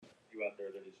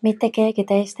Mitte keegi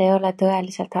teist ei ole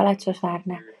tõeliselt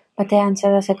haletsusväärne. Ma tean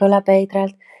seda, see kõlab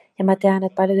veidralt ja ma tean,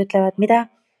 et paljud ütlevad, mida?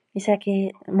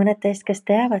 Isegi mõned teist, kes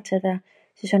teavad seda,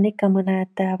 siis on ikka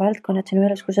mõned valdkonnad sinu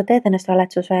elus, kus sa teed ennast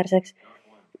haletsusväärseks.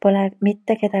 Pole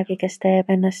mitte kedagi, kes teeb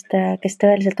ennast, kes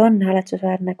tõeliselt on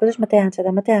haletsusväärne. Kuidas ma tean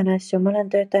seda? Ma tean asju. Ma olen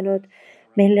töötanud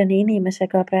miljoni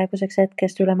inimesega praeguseks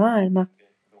hetkest üle maailma.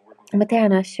 Ma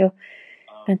tean asju.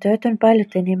 Ma olen töötanud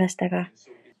paljude inimestega.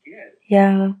 Ja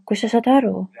kui sa saad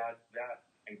aru,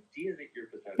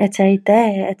 et see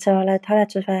idee, et sa oled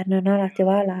haletsusväärne, on alati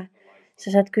vale. Sa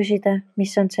saad küsida,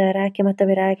 mis on see rääkimata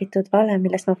või räägitud vale,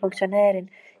 millest ma funktsioneerin.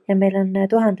 Ja meil on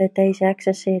tuhandeid teisi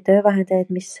accessi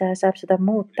töövahendeid, mis saab seda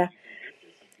muuta.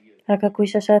 Aga kui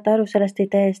sa saad aru sellest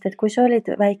ideest, et kui sa olid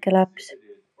väike laps,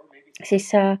 siis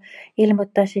sa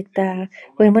ilmutasid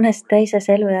või mõnes teises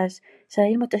elueas, sa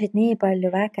ilmutasid nii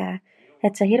palju väge,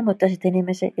 et sa hirmutasid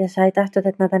inimesi ja sa ei tahtnud,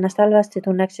 et nad ennast halvasti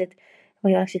tunneksid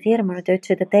või oleksid hirmunud ja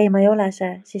ütlesid, et ei, ma ei ole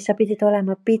see, siis sa pidid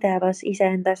olema pidevas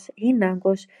iseendas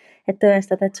hinnangus, et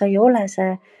tõestada, et sa ei ole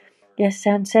see. Ja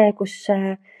see on see, kus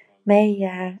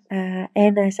meie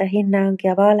enesehinnang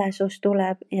ja valesus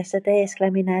tuleb ja see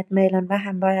teesklemine, et meil on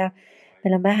vähem vaja,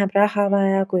 meil on vähem raha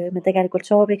vaja, kui me tegelikult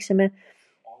sooviksime.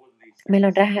 Meil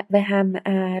on vähem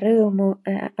rõõmu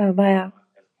vaja,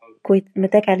 kui me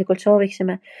tegelikult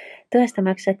sooviksime.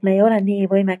 Tõestamaks, et me ei ole nii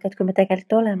võimekad, kui me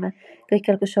tegelikult oleme.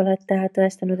 Kõikjal, kus sa oled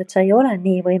tõestanud, et sa ei ole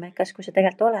nii võimekas, kui sa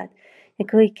tegelikult oled. Ja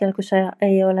kõikjal, kus sa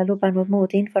ei ole lubanud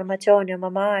muud informatsiooni oma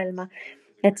maailma,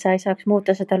 et sa ei saaks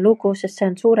muuta seda lugu, sest see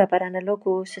on suurepärane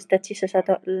lugu, sest et siis sa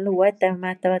saad luua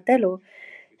ettemäätavat elu.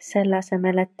 Selle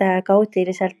asemel, et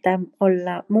kaootiliselt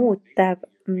olla muutev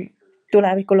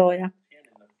tulevikulooja.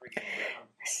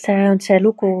 See on see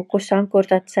lugu, kus sa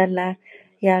ankurdad selle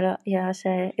ja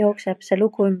see jookseb see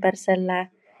lugu ümber selle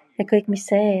ja kõik, mis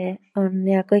see on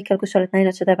ja kõikjal, kus sa oled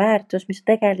näinud seda väärtus, mis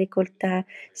tegelikult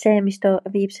see, mis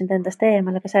viib sind endast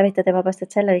eemale, kas hävitad ja vabastad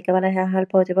selle õige vale hea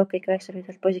halb poodi kõik 9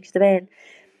 lüüdelt poisikesed veel.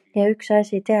 Ja üks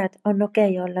asi tead, on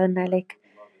okei olla õnnelik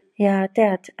ja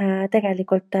tead,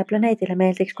 tegelikult planeedile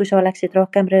meeldiks, kui sa oleksid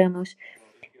rohkem rõõmus.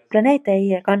 Planeet ei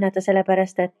kannata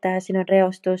sellepärast, et siin on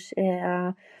reostus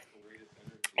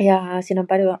ja siin on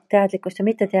palju teadlikkust ja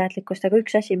mitteteadlikkust, aga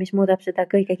üks asi, mis muudab seda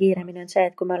kõige kiiremini, on see,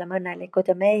 et kui me oleme õnnelikud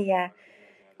ja meie,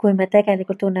 kui me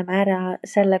tegelikult tunneme ära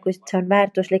selle, kui see on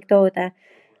väärtuslik toode,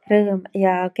 rõõm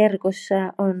ja kergus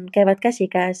käivad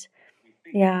käsikäes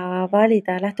ja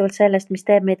valida lähtuvalt sellest, mis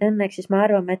teeb meid õnneks, siis me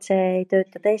arvame, et see ei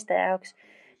tööta teiste jaoks.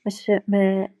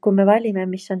 Kui me valime,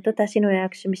 mis on tõde sinu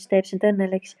jaoks ja mis teeb sind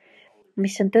õnneliks,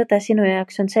 mis on tõde sinu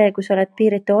jaoks, on see, kui sa oled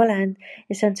piiritu olend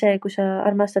ja see on see, kui sa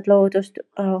armastad loodust,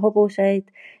 hobuseid,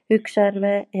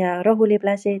 ükssarve ja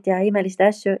rohuliblasid ja imelisi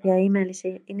asju ja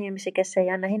imelisi inimesi, kes ei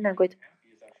anna hinnanguid.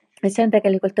 Et see on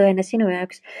tegelikult tõene sinu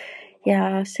jaoks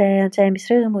ja see on see, mis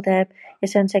rõõmu teeb ja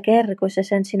see on see kergus ja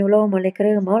see on sinu loomulik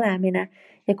rõõmu olemine.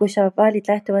 Ja kui sa valid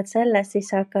lähtuvalt sellest,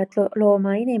 siis sa hakkad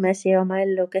looma inimesi oma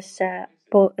ellu, kes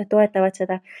toetavad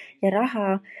seda ja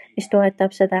raha, mis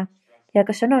toetab seda. Ja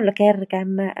kas on olla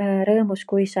kergem rõõmus,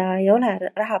 kui sa ei ole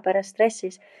raha pärast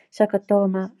stressis, sa hakkad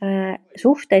tooma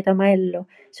suhteid oma ellu.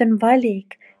 See on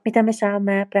valik, mida me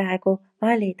saame praegu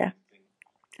valida.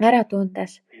 Ära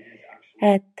tundes,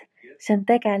 et see on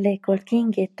tegelikult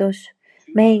kingitus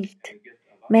meilt,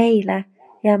 meile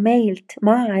ja meilt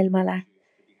maailmale.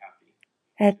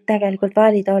 Et tegelikult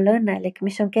valida olla õnnelik,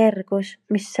 mis on kergus,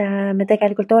 mis me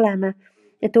tegelikult oleme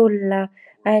ja tulla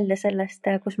välja sellest,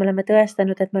 kus me oleme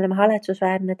tõestanud, et me oleme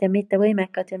haletsusväärned ja mitte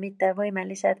võimekad ja mitte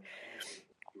võimelised.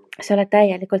 Sa oled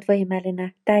täielikult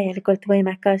võimeline, täielikult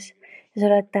võimekas ja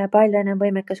sa oled palju enam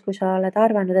võimekas, kui sa oled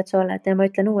arvanud, et sa oled. Ja ma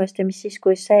ütlen uuesti, mis siis,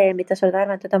 kui see, mida sa oled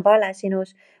arvanud, on vale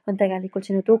sinus, on tegelikult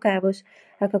sinu tugevus.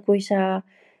 Aga kui sa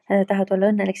tahad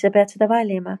olla õnnelik, sa pead seda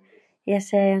valima. Ja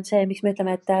see on see, miks me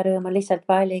ütleme, et rõõm on lihtsalt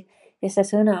valik ja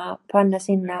see sõna panna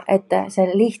sinna, et see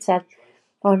lihtsalt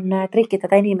on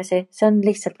trikitada inimesi, see on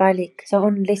lihtsalt valik, see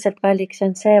on lihtsalt valik, see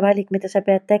on see valik, mida sa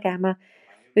pead tegema.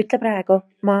 Ütle praegu,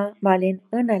 ma valin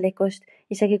õnnelikkust,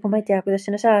 isegi kui ma ei tea, kuidas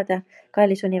sinna saada.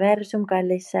 Kallis universum,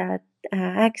 kallis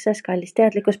access, kallis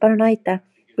teadlikkus, palun aita.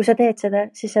 Kui sa teed seda,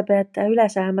 siis sa pead üle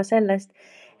saama sellest,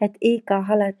 et iga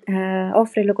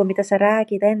ohvrilugu, mida sa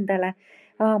räägid endale,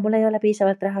 mul ei ole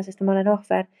piisavalt raha, sest ma olen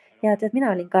ohver. Ja tead, mina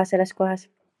olin ka selles kohas.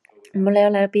 Mul ei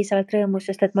ole piisavalt rõõmus,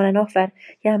 sest et ma olen ohver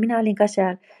ja mina olin ka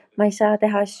seal. Ma ei saa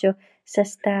teha asju,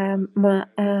 sest ma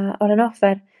olen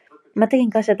ohver. Ma tegin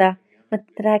ka seda. Ma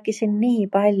rääkisin nii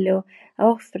palju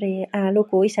ohvri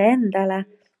lugu iseendale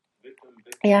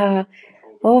ja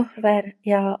ohver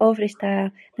ja ohvristaja,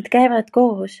 need käivad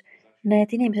koos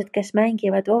Need inimesed, kes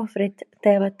mängivad ohvrit,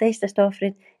 teevad teistest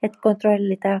ohvrit, et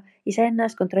kontrollida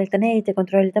iseennast, kontrollida neid ja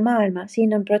kontrollida maailma.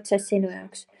 Siin on protsess sinu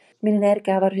jaoks. Milline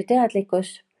energiaavaruse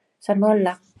teadlikkus saan ma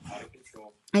olla?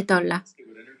 Et olla.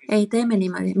 Ei, teeme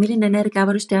niimoodi. Milline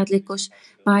energiaavarus teadlikkus,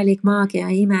 palju, maagia,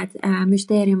 imed,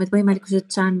 müsteeriumid, võimalikkused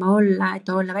saan ma olla,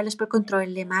 et olla väljaspool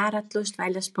kontrolli, määratlust,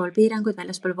 väljaspool piiranguid,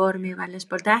 väljaspool vormi,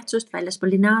 väljaspool tähtsust,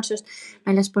 väljaspool lineaarsust,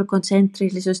 väljaspool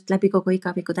kontsentrilisust, läbi kogu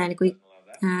igaviku täieliku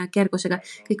kergusega.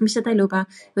 Kõik, mis seda ei luba.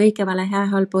 Õige, vale, hää,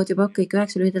 halb, poodi, pokk, kõik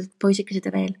 9 lühidalt, poisikesed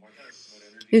ja veel.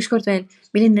 Ükskord veel.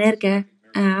 Milline energia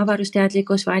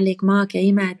avarusteadlikkus, valik, maagia,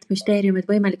 imed, müsteeriumid,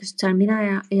 võimalikkused saan mina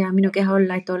ja minu keha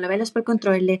olla, et olla väljaspool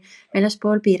kontrolli,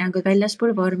 väljaspool piiranguid,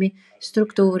 väljaspool vormi,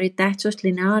 struktuuri, tähtsust,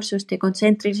 lineaarsust ja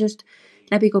kontsentrilisust,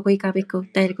 läbi kogu igaviku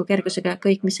täieliku kergusega,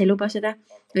 kõik, mis ei luba seda.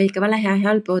 Õige, vale, hea,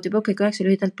 halb, poodi, pokk, kõik 9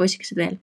 lühidalt, poisikesed veel.